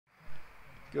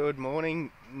Good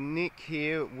morning, Nick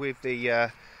here with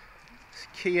the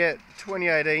Kia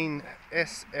 2018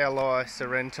 SLI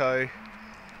Sorento.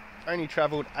 Only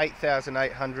travelled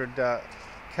 8,800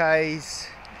 Ks,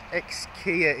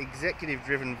 ex-Kia executive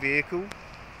driven vehicle.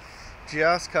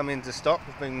 Just come into stock.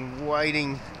 We've been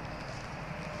waiting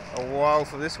a while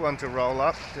for this one to roll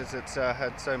up because it's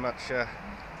had so much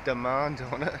demand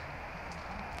on it.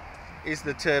 Is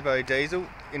the turbo diesel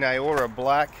in Aura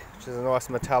black, which is a nice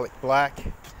metallic black.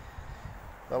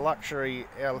 The luxury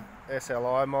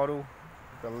SLI model,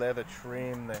 the leather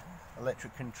trim, the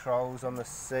electric controls on the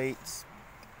seats,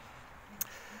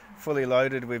 fully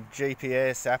loaded with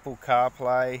GPS, Apple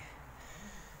CarPlay.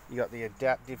 You got the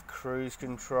adaptive cruise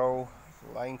control,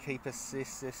 lane keep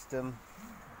assist system.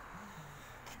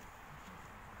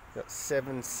 Got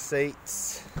 7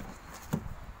 seats.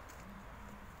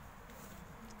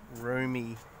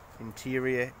 Roomy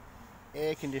interior,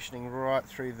 air conditioning right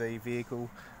through the vehicle,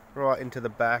 right into the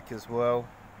back as well.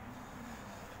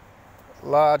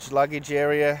 Large luggage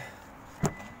area,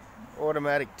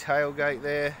 automatic tailgate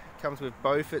there, comes with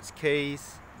both its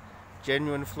keys,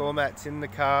 genuine floor mats in the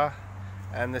car,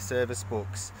 and the service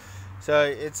books. So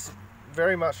it's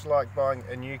very much like buying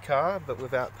a new car, but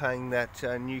without paying that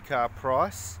new car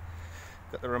price.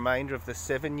 Got the remainder of the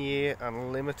 7-year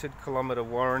unlimited kilometre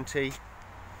warranty.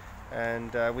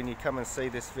 And when you come and see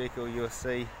this vehicle, you'll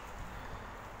see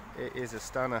it is a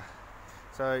stunner.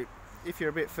 So if you're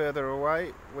a bit further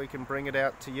away, we can bring it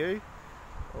out to you,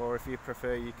 or if you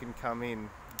prefer, you can come in.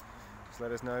 Just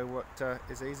let us know what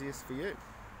is easiest for you.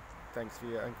 Thanks for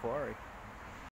your inquiry.